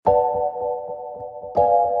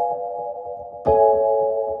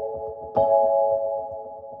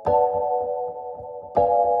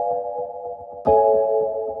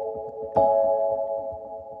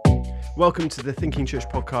Welcome to the Thinking Church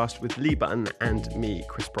podcast with Lee Button and me,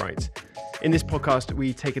 Chris Bright. In this podcast,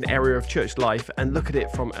 we take an area of church life and look at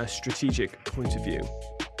it from a strategic point of view.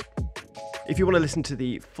 If you want to listen to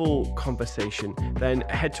the full conversation, then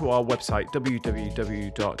head to our website,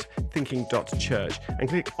 www.thinking.church, and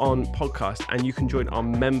click on podcast, and you can join our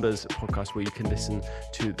members podcast where you can listen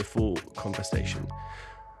to the full conversation.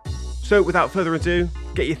 So without further ado,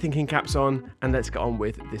 get your thinking caps on and let's get on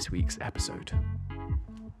with this week's episode.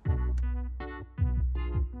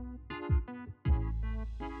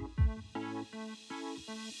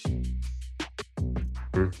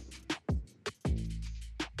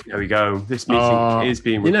 There we go. This meeting is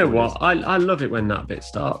being recorded. You know what? I love it when that bit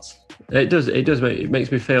starts. It does. It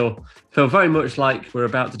makes me feel very much like we're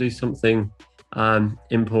about to do something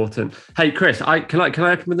important. Hey, Chris, can I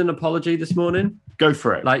open with an apology this morning? Go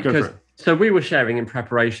for it. Go for it. So we were sharing in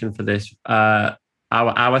preparation for this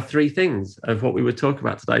our three things of what we would talk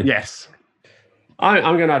about today. Yes.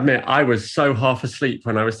 I'm going to admit I was so half asleep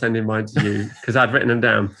when I was sending mine to you because I'd written them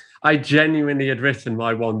down. I genuinely had written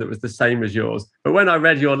my one that was the same as yours. But when I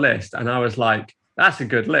read your list and I was like, that's a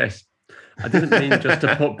good list. I didn't mean just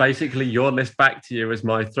to put basically your list back to you as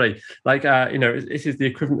my three. Like, this is the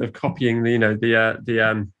equivalent of copying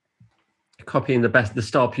copying the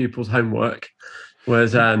star pupils' homework.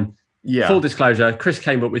 Was full disclosure, Chris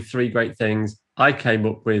came up with three great things. I came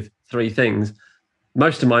up with three things.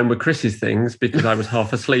 Most of mine were Chris's things because I was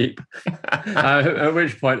half asleep. At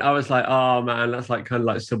which point I was like, oh man, that's like kind of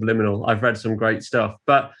like subliminal. I've read some great stuff.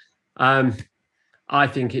 But I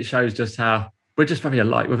think it shows just how we're just very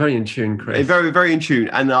alike. We're very in tune, Chris. Very, very in tune.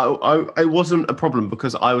 And it wasn't a problem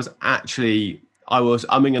because I was umming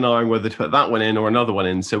and ahhing whether to put that one in or another one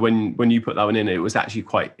in. So when you put that one in, it was actually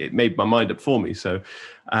it made my mind up for me. So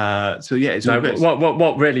it's all good.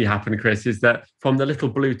 What really happened, Chris, is that from the little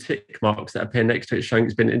blue tick marks that appear next to it showing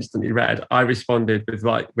it's been instantly read, I responded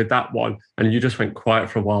with that one, and you just went quiet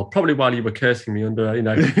for a while, probably while you were cursing me under,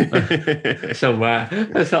 somewhere.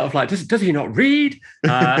 It's sort of like, does he not read?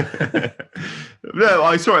 No,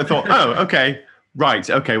 I saw it. I thought, oh, okay, right,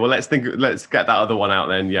 okay. Well, let's get that other one out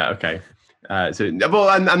then. Yeah, okay. And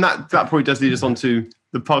that probably does lead us on to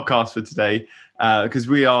the podcast for today, because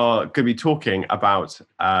we are going to be talking about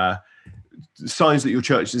signs that your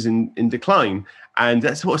church is in decline, and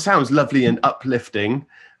that sort of sounds lovely and uplifting,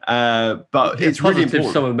 but it's really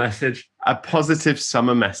important. Summer message. A positive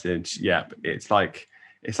summer message. Yeah, it's like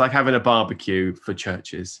having a barbecue for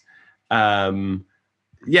churches. But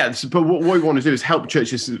what we want to do is help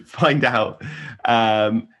churches find out,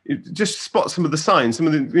 just spot some of the signs. Some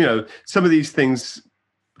of these things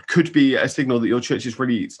could be a signal that your church is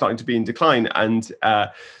really starting to be in decline, and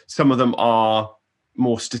some of them are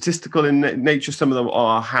more statistical in nature. Some of them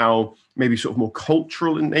are maybe sort of more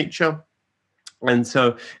cultural in nature. And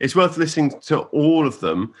so it's worth listening to all of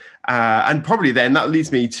them. And probably then that leads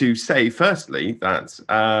me to say, firstly,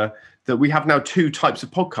 that we have now two types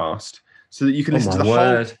of podcast, so that you can listen to the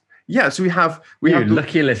whole. Yeah, so we have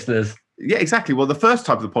lucky listeners. Yeah, exactly. Well, the first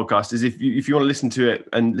type of the podcast is if you want to listen to it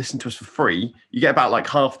and listen to us for free, you get about like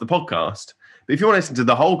half the podcast. But if you want to listen to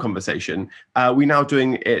the whole conversation, we're now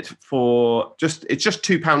doing it for just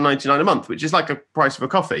 £2.99 a month, which is like a price of a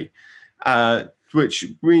coffee, which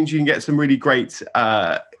means you can get some really great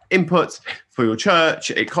input for your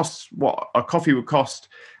church. It costs what a coffee would cost,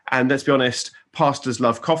 and let's be honest, pastors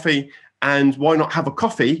love coffee. And why not have a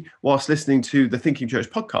coffee whilst listening to the Thinking Church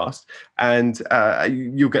podcast? And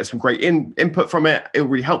you'll get some great input from it. It'll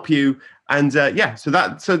really help you. And so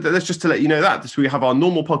that's just to let you know that. So we have our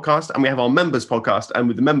normal podcast and we have our members podcast. And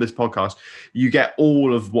with the members podcast, you get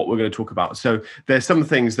all of what we're going to talk about. So there's some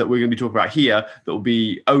things that we're going to be talking about here that will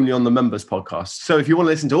be only on the members podcast. So if you want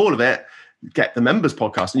to listen to all of it, get the members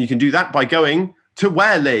podcast. And you can do that by going to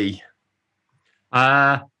where, Lee?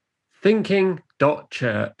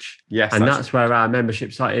 Thinking.church. Yes. And that's where our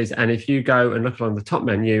membership site is. And if you go and look along the top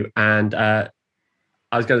menu and I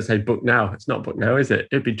was going to say book now. It's not book now, is it?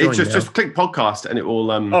 It'd be join now. Just click podcast and it will...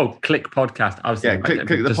 click podcast. I was click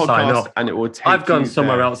the podcast and it will take I've gone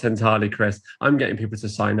somewhere else entirely, Chris. I'm getting people to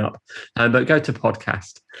sign up. But go to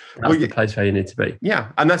podcast. That's the place where you need to be. Yeah.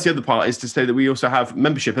 And that's the other part, is to say that we also have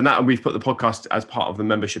membership, and we've put the podcast as part of the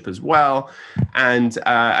membership as well. And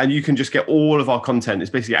you can just get all of our content.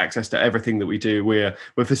 It's basically access to everything that we do. We're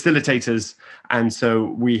facilitators. And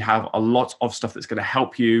so we have a lot of stuff that's going to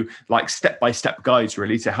help you, like step-by-step guides,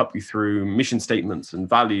 really, to help you through mission statements and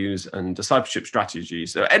values and discipleship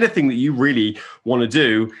strategies. So anything that you really want to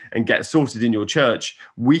do and get sorted in your church,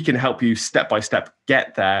 we can help you step by step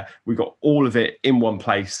get there. We've got all of it in one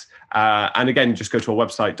place. And again, just go to our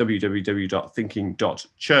website,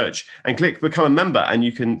 www.thinking.church, and click become a member, and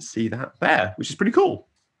you can see that there, which is pretty cool.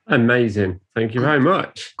 Amazing. Thank you very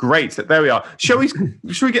much. Great. There we are. Shall we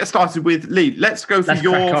get started with Lee? Let's go for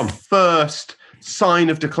your first sign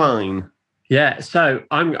of decline. Yeah. So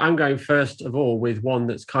I'm going first of all with one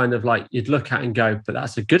that's kind of like you'd look at and go, but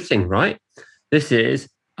that's a good thing, right? This is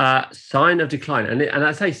a sign of decline. And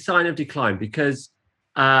I say sign of decline because,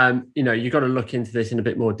 you've got to look into this in a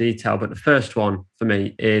bit more detail. But the first one for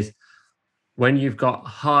me is when you've got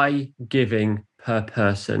high giving per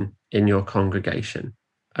person in your congregation.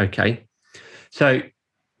 Okay. So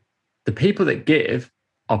the people that give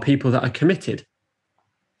are people that are committed.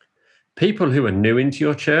 People who are new into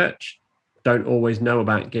your church don't always know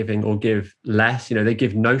about giving or give less. They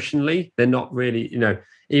give notionally. They're not really,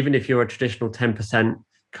 even if you're a traditional 10%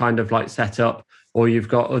 kind of like setup, or you've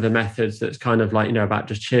got other methods that's kind of like, about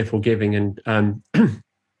just cheerful giving and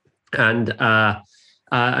kind of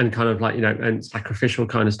like, and sacrificial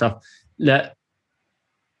kind of stuff.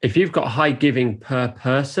 If you've got high giving per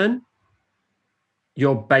person,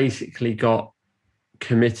 you're basically got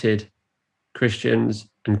committed Christians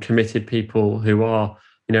and committed people who are,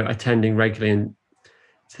 attending regularly. And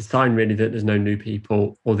it's a sign really that there's no new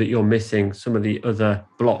people, or that you're missing some of the other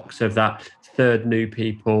blocks of that third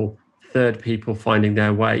people finding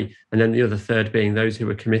their way, and then the other third being those who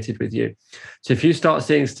are committed with you. So if you start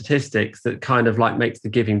seeing statistics that kind of like makes the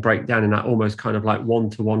giving break down in that almost kind of like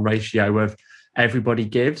 1-to-1 ratio of everybody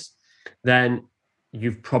gives, then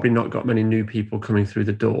you've probably not got many new people coming through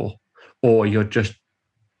the door, or you're just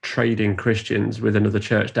trading Christians with another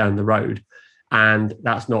church down the road. And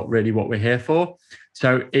that's not really what we're here for.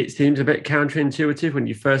 So it seems a bit counterintuitive when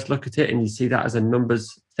you first look at it and you see that as a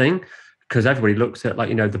numbers thing, because everybody looks at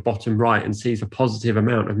like, the bottom right and sees a positive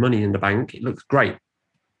amount of money in the bank. It looks great.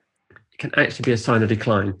 It can actually be a sign of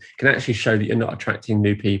decline. It can actually show that you're not attracting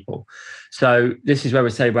new people. So this is where we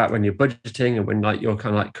say about when you're budgeting and when like you're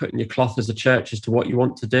kind of like cutting your cloth as a church as to what you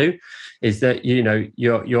want to do, is that,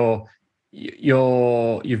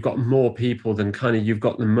 you've got more people than kind of you've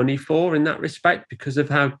got the money for in that respect, because of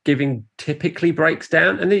how giving typically breaks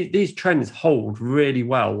down. And these trends hold really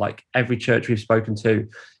well. Like every church we've spoken to,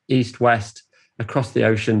 east, west, across the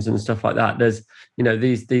oceans and stuff like that, there's,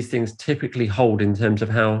 these things typically hold in terms of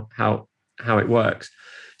how it works.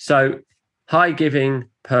 So high giving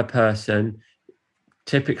per person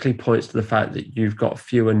typically points to the fact that you've got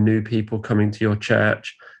fewer new people coming to your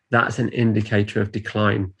church. That's an indicator of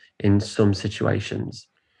decline in some situations.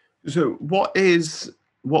 So what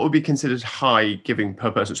would be considered high giving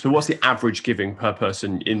per person? So what's the average giving per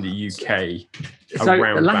person in the UK? So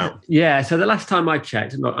the last time I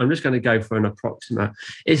checked, I'm just going to go for an approximate,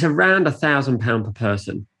 it's around £1,000 per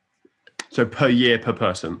person. So per year per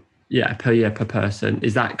person? Yeah, per year per person.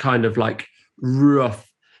 Is that kind of like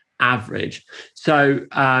rough average? So,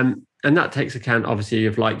 and that takes account, obviously,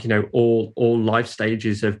 of like, all life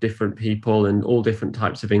stages of different people and all different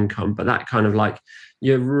types of income. But that kind of like,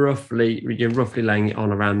 you're roughly laying it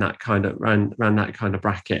on around that kind of around that kind of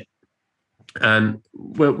bracket.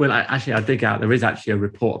 Well, actually, I dig out. There is actually a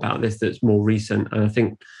report about this that's more recent, and I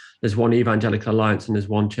think there's one Evangelical Alliance and there's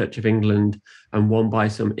one Church of England and one by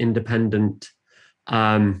some independent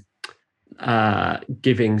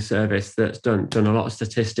giving service that's done a lot of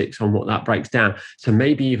statistics on what that breaks down. So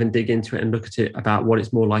maybe even dig into it and look at it about what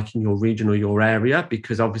it's more like in your region or your area,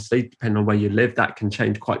 because obviously depending on where you live, that can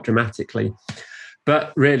change quite dramatically.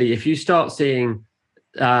 But really, if you start seeing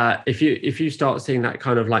if you start seeing that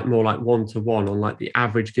kind of like more like 1-to-1 on like the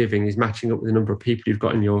average giving is matching up with the number of people you've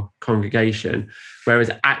got in your congregation, whereas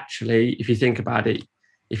actually if you think about it,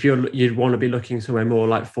 if you'd want to be looking somewhere more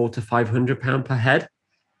like £400 to £500 per head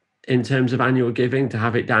in terms of annual giving, to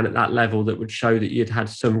have it down at that level that would show that you'd had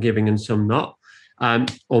some giving and some not.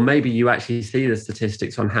 Or maybe you actually see the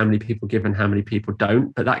statistics on how many people give and how many people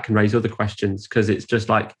don't, but that can raise other questions, because it's just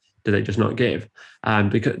like, do they just not give?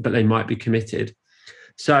 But they might be committed.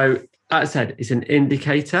 So as I said, it's an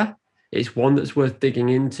indicator. It's one that's worth digging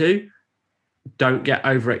into. Don't get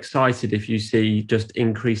overexcited if you see just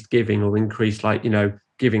increased giving or increased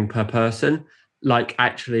giving per person. Like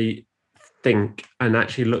actually think and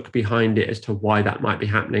actually look behind it as to why that might be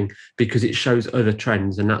happening, because it shows other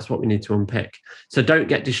trends, and that's what we need to unpick. So don't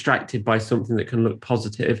get distracted by something that can look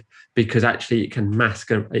positive, because actually it can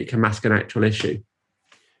mask an actual issue.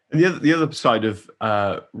 And the other side of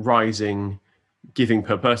rising giving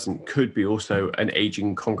per person could be also an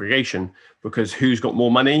aging congregation, because who's got more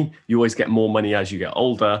money? You always get more money as you get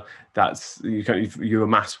older. That's you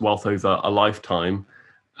amass wealth over a lifetime,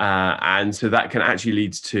 and so that can actually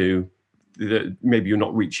lead to maybe you're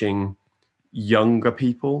not reaching younger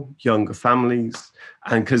people, younger families,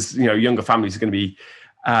 and because younger families are going to be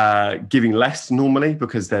giving less normally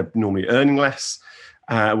because they're normally earning less,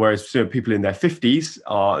 whereas people in their 50s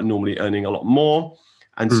are normally earning a lot more.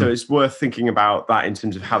 And so it's worth thinking about that in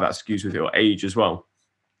terms of how that skews with your age as well.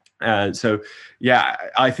 So yeah,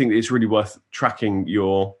 I think it's really worth tracking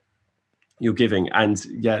your giving. And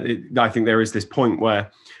yeah, I think there is this point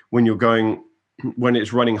where when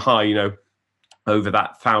it's running high, over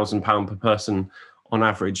that £1,000 per person on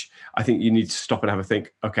average, I think you need to stop and have a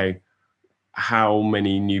think, okay, how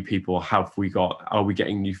many new people have we got? Are we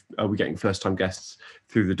getting first time guests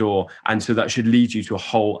through the door? And so that should lead you to a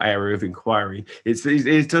whole area of inquiry.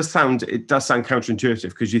 It does sound counterintuitive,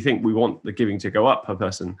 because you think we want the giving to go up per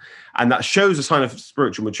person, and that shows a sign of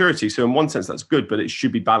spiritual maturity. So in one sense that's good, but it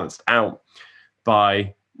should be balanced out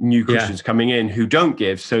by new Christians coming in who don't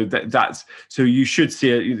give. So so you should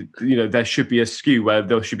see there should be a skew where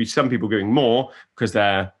there should be some people giving more because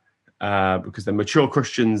they're mature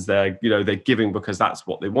Christians. They're giving because that's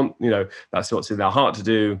what they want. That's what's in their heart to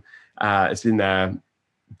do. It's in their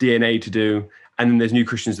DNA to do. And then there's new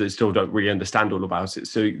Christians that still don't really understand all about it.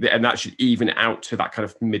 So, and that should even out to that kind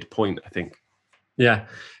of midpoint, I think. Yeah,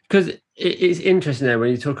 because it's interesting there when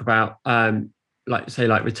you talk about like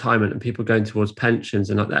retirement and people going towards pensions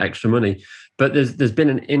and like that extra money. But there's been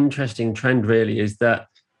an interesting trend really, is that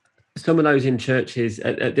some of those in churches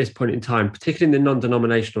at this point in time, particularly in the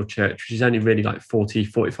non-denominational church, which is only really like 40,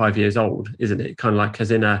 45 years old, isn't it? Kind of like as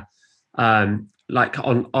in a, like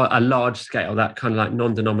on a large scale, that kind of like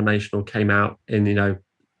non-denominational came out in, 60s,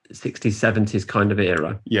 70s kind of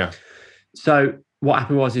era. Yeah. So what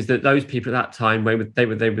happened is that those people at that time,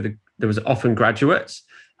 there was often graduates,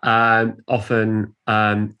 often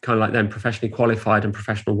kind of like them professionally qualified and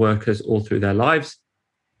professional workers all through their lives.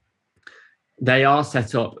 They are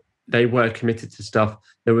set up. They were committed to stuff.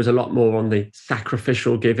 There was a lot more on the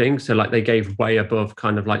sacrificial giving. So like they gave way above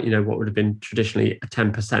kind of like, what would have been traditionally a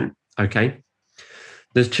 10%. Okay.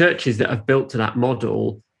 There's churches that have built to that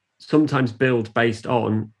model, sometimes build based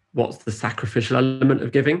on what's the sacrificial element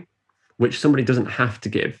of giving, which somebody doesn't have to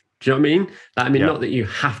give. Do you know what I mean? Not that you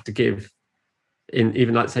have to give in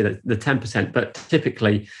even like say the 10%, but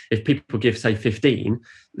typically if people give say 15,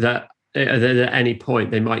 that at any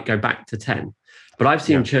point they might go back to 10. But I've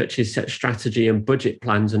seen churches set strategy and budget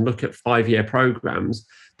plans and look at 5-year programs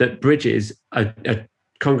that bridges a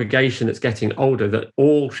congregation that's getting older that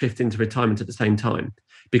all shift into retirement at the same time,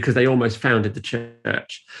 because they almost founded the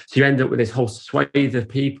church. So you end up with this whole swathe of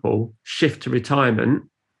people shift to retirement.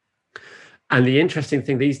 And the interesting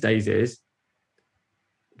thing these days is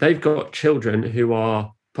they've got children who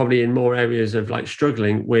are probably in more areas of like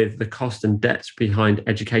struggling with the cost and debts behind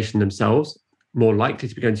education themselves, more likely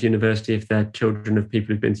to be going to university if they're children of people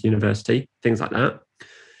who've been to university, things like that.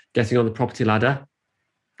 Getting on the property ladder,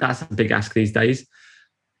 that's a big ask these days.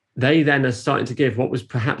 They then are starting to give what was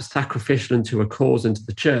perhaps sacrificial into a cause into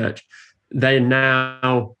the church. They're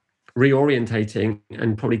now reorientating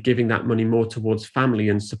and probably giving that money more towards family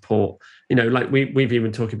and support. Like we've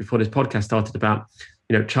even talked before this podcast started about,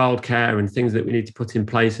 childcare and things that we need to put in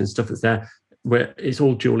place and stuff that's there, where it's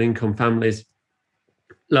all dual income families.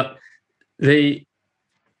 Look, the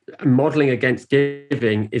modeling against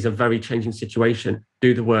giving is a very changing situation.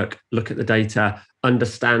 Do the work, look at the data,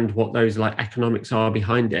 understand what those like economics are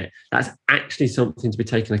behind it. That's actually something to be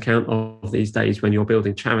taken account of these days when you're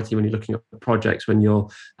building charity, when you're looking at projects, when you're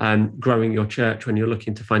growing your church, when you're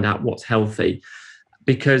looking to find out what's healthy.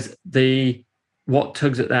 Because what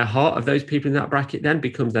tugs at their heart of those people in that bracket then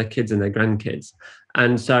becomes their kids and their grandkids.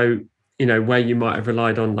 And so, where you might have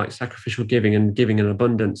relied on like sacrificial giving and giving in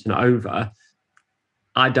abundance and over,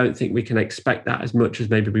 I don't think we can expect that as much as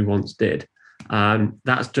maybe we once did.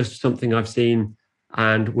 That's just something I've seen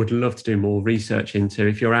and would love to do more research into.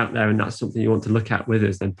 If you're out there and that's something you want to look at with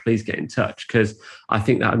us, then please get in touch, because I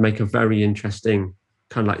think that would make a very interesting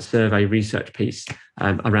kind of like survey research piece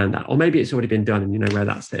around that. Or maybe it's already been done and you know where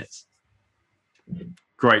that sits.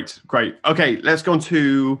 Great. Okay, let's go on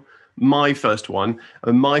to my first one.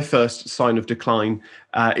 My first sign of decline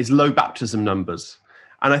is low baptism numbers.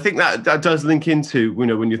 And I think that does link into, when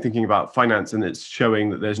you're thinking about finance and it's showing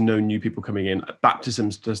that there's no new people coming in,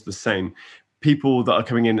 baptisms does the same. People that are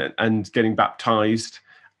coming in and getting baptized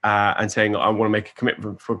and saying, I want to make a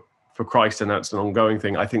commitment for Christ, and that's an ongoing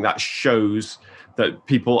thing. I think that shows that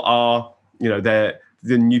people are, the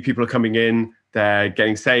new people are coming in, they're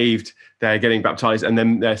getting saved, they're getting baptized, and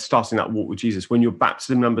then they're starting that walk with Jesus. When your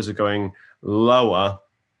baptism numbers are going lower,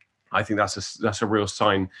 I think that's a real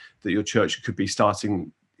sign that your church could be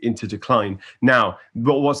starting into decline. Now,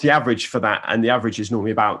 but what's the average for that? And the average is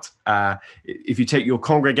normally about, if you take your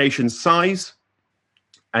congregation size,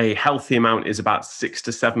 a healthy amount is about 6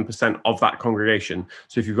 to 7% of that congregation.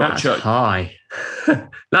 So if you've got a church, high.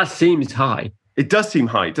 That seems high. It does seem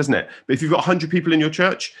high, doesn't it? But if you've got 100 people in your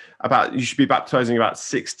church, you should be baptizing about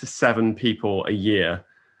 6 to 7 people a year.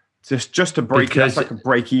 Just to break, that's like a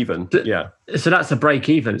break even. So that's a break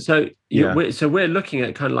even. So we're looking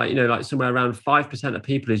at kind of like, like somewhere around 5% of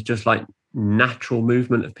people is just like natural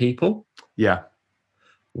movement of people. Yeah.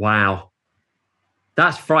 Wow.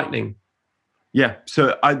 That's frightening. Yeah.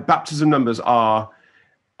 So baptism numbers are,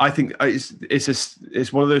 I think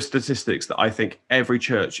it's one of those statistics that I think every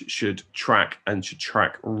church should track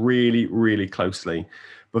really, really closely.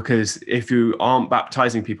 Because if you aren't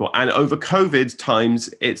baptizing people, and over COVID times,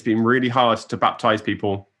 it's been really hard to baptize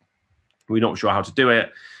people. We're not sure how to do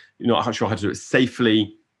it. You're not sure how to do it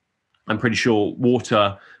safely. I'm pretty sure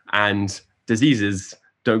water and diseases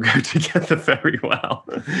don't go together very well.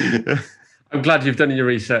 I'm glad you've done your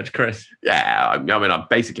research, Chris. Yeah, I mean, I'm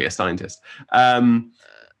basically a scientist. All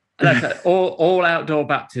outdoor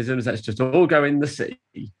baptisms, let's just all go in the sea.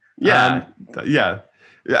 Yeah.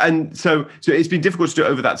 And so it's been difficult to do it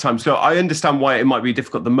over that time. So I understand why it might be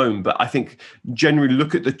difficult at the moment, but I think generally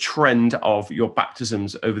look at the trend of your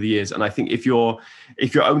baptisms over the years. And I think if you're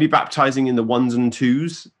only baptizing in the 1s and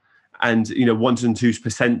 2s and 1s and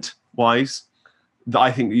 2% wise,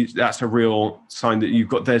 I think that's a real sign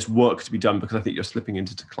that there's work to be done, because I think you're slipping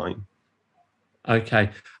into decline.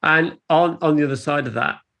 Okay. And on the other side of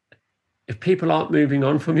that, if people aren't moving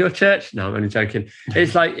on from your church, no, I'm only joking.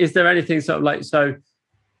 It's like, is there anything sort of like, so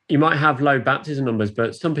you might have low baptism numbers,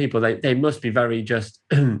 but some people, they must be very just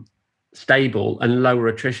stable and lower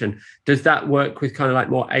attrition. Does that work with kind of like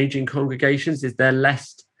more aging congregations? Is there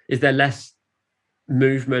less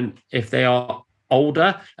movement if they are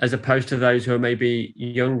older, as opposed to those who are maybe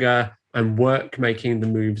younger and work making the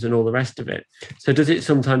moves and all the rest of it? So does it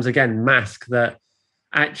sometimes, again, mask that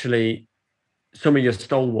actually some of your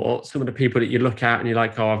stalwarts, some of the people that you look at and you're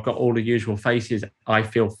like, oh, I've got all the usual faces, I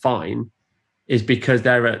feel fine, is because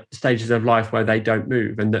they're at stages of life where they don't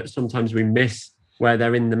move, and that sometimes we miss where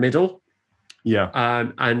they're in the middle. Yeah.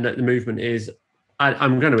 And that the movement is,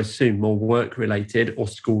 I'm going to assume, more work related or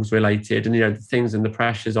schools related, and the things and the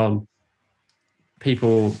pressures on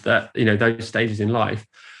people that those stages in life.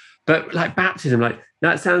 But like baptism, like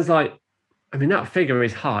that sounds like, I mean, that figure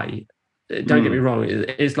is high. Don't get me wrong.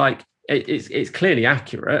 It's like it's clearly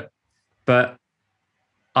accurate, but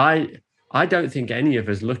I don't think any of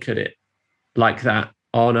us look at it like that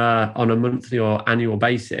on a monthly or annual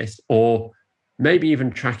basis, or maybe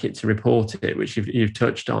even track it to report it, which you've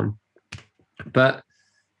touched on. But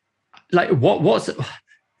like, what's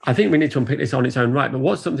I think we need to unpick this on its own right, but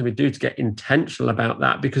what's something we do to get intentional about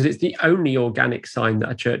that? Because it's the only organic sign that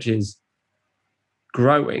a church is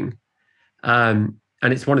growing. And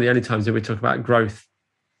it's one of the only times that we talk about growth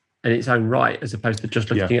in its own right, as opposed to just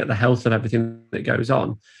looking at the health of everything that goes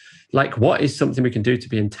on. Like, what is something we can do to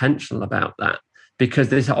be intentional about that? Because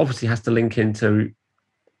this obviously has to link into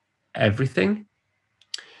everything.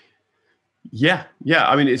 Yeah.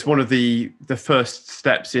 I mean, it's one of the first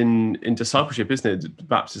steps in discipleship, isn't it?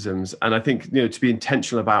 Baptisms. And I think, to be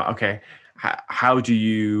intentional about, okay, how do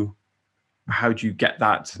you get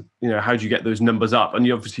that? How do you get those numbers up? And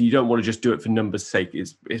obviously you don't want to just do it for numbers' sake.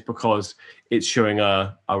 It's because it's showing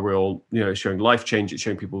a real, it's showing life change. It's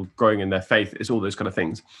showing people growing in their faith. It's all those kind of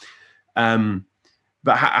things.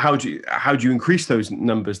 But how do you increase those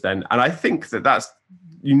numbers then? And I think that's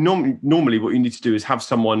normally what you need to do is have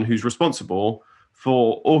someone who's responsible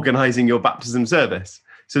for organizing your baptism service.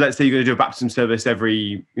 So let's say you're going to do a baptism service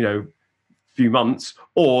every few months,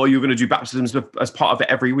 or you're going to do baptisms as part of it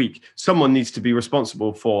every week. Someone needs to be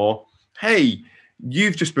responsible for, hey,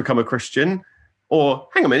 you've just become a Christian, or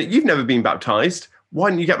hang on a minute, you've never been baptized.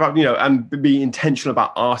 Why don't you get back, and be intentional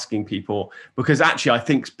about asking people? Because actually, I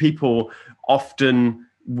think people often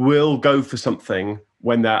will go for something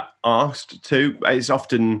when they're asked to. It's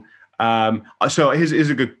often, so here's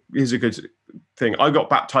a good thing. I got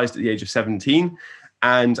baptized at the age of 17,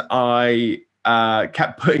 and I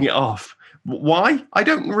kept putting it off. Why? I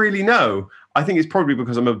don't really know. I think it's probably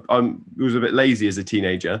because I was a bit lazy as a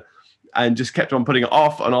teenager, and just kept on putting it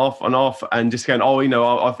off and off and off, and just going,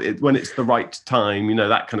 when it's the right time,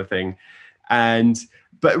 that kind of thing.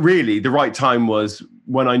 But really, the right time was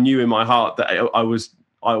when I knew in my heart that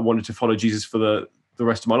I wanted to follow Jesus for the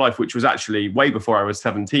rest of my life, which was actually way before I was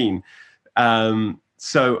 17.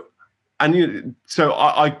 So And so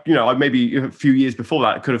I maybe a few years before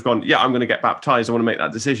that could have gone, yeah, I'm going to get baptized. I want to make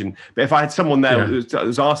that decision. But if I had someone there that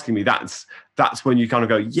was asking me, that's when you kind of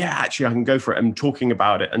go, yeah, actually, I can go for it. And talking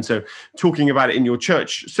about it. And so talking about it in your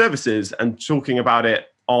church services and talking about it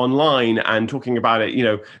online and talking about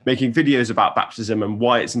it, making videos about baptism and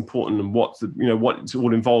why it's important and what's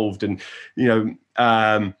all involved, and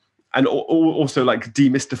and also like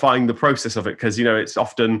demystifying the process of it, because it's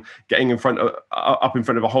often getting up in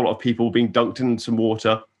front of a whole lot of people, being dunked in some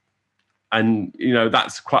water, and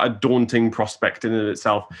that's quite a daunting prospect in and of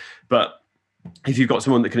itself. But if you've got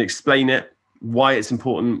someone that can explain it, why it's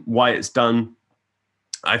important, why it's done,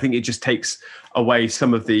 I think it just takes away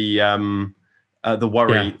some of the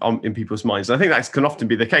worry in people's minds. And I think that can often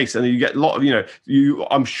be the case. And you get a lot of,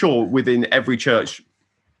 I'm sure within every church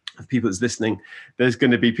of people that's listening, there's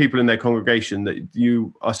going to be people in their congregation that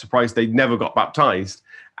you are surprised they never got baptized.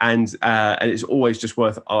 And it's always just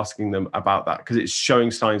worth asking them about that, because it's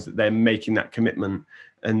showing signs that they're making that commitment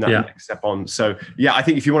and that next step on. So, I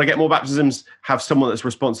think if you want to get more baptisms, have someone that's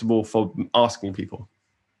responsible for asking people.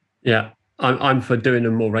 Yeah. I'm for doing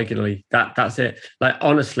them more regularly. That's it. Like,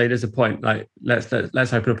 honestly, there's a point. Like, let's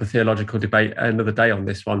open up a theological debate another day on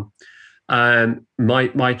this one.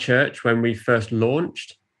 My church, when we first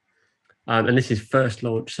launched, and this is first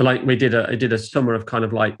launch. So like we did a summer of kind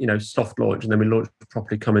of like, soft launch, and then we launched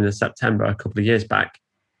properly coming in September a couple of years back.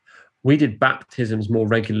 We did baptisms more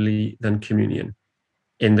regularly than communion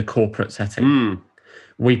in the corporate setting.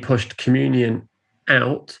 We pushed communion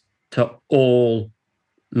out to all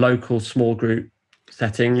local small group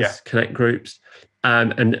settings, connect groups,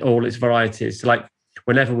 and all its varieties. So like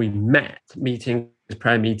whenever we met, meetings,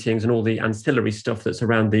 prayer meetings, and all the ancillary stuff that's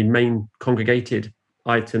around the main congregated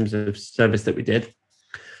items of service that we did,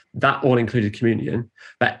 that all included communion,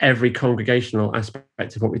 but every congregational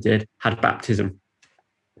aspect of what we did had baptism.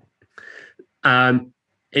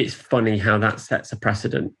 It's funny how that sets a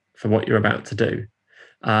precedent for what you're about to do.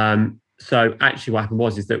 So actually what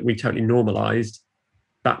happened is that we totally normalized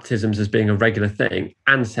baptisms as being a regular thing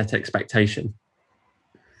and set expectation.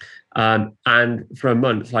 And for a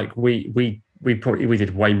month, like we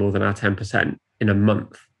did way more than our 10% in a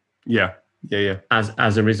month. Yeah.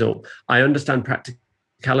 As a result, I understand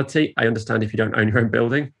practicality. I understand if you don't own your own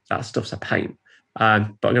building, that stuff's a pain. But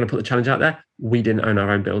I'm going to put the challenge out there. We didn't own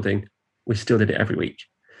our own building. We still did it every week.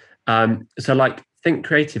 So like, think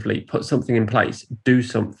creatively, put something in place, do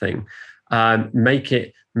something, make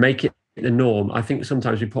it the norm. I think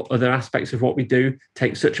sometimes we put other aspects of what we do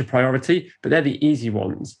take such a priority, but they're the easy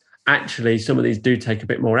ones. Actually, some of these do take a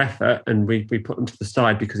bit more effort, and we put them to the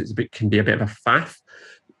side because can be a bit of a faff.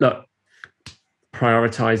 Look,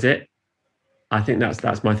 prioritize it. I think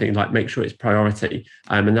that's my thing. Like, make sure it's priority,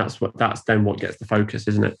 and that's then what gets the focus,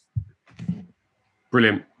 isn't it?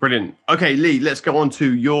 Brilliant. Okay, Lee, let's go on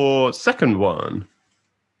to your second one.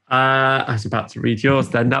 I was about to read yours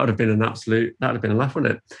then. That would have been a laugh,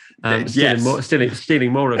 wouldn't it?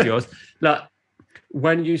 Stealing more of yours. Look,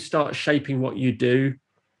 when you start shaping what you do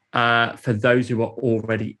for those who are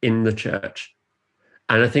already in the church,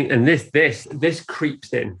 and I think, and this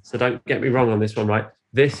creeps in. So don't get me wrong on this one, right?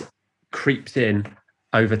 This creeps in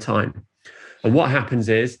over time. And what happens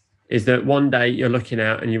is that one day you're looking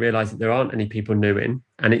out and you realize that there aren't any people new in,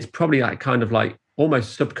 and it's probably like kind of like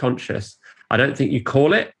almost subconscious. I don't think you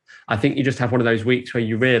call it. I think you just have one of those weeks where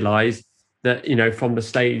you realize that, from the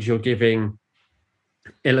stage, you're giving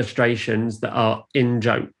illustrations that are in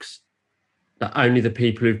jokes that only the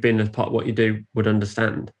people who've been as part of what you do would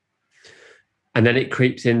understand. And then it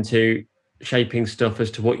creeps into shaping stuff as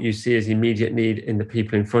to what you see as immediate need in the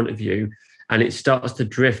people in front of you. And it starts to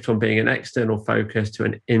drift from being an external focus to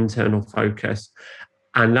an internal focus.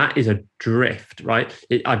 And that is a drift, right?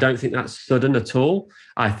 I don't think that's sudden at all.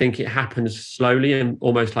 I think it happens slowly and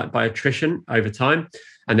almost like by attrition over time.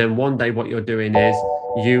 And then one day what you're doing is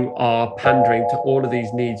you are pandering to all of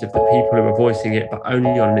these needs of the people who are voicing it, but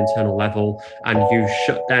only on an internal level. And you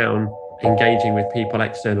shut down engaging with people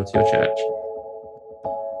external to your church.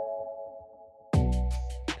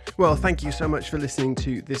 Well, thank you so much for listening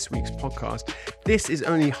to this week's podcast. This is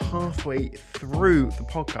only halfway through the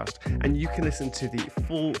podcast, and you can listen to the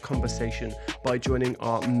full conversation by joining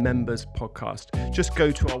our members podcast. Just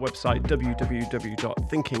go to our website,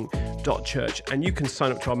 www.thinking.church, and you can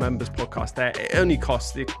sign up to our members podcast there. It only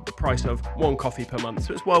costs the price of one coffee per month,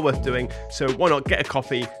 so it's well worth doing. So why not get a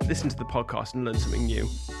coffee, listen to the podcast, and learn something new.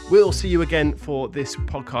 We'll see you again for this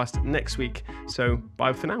podcast next week. So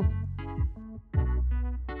bye for now.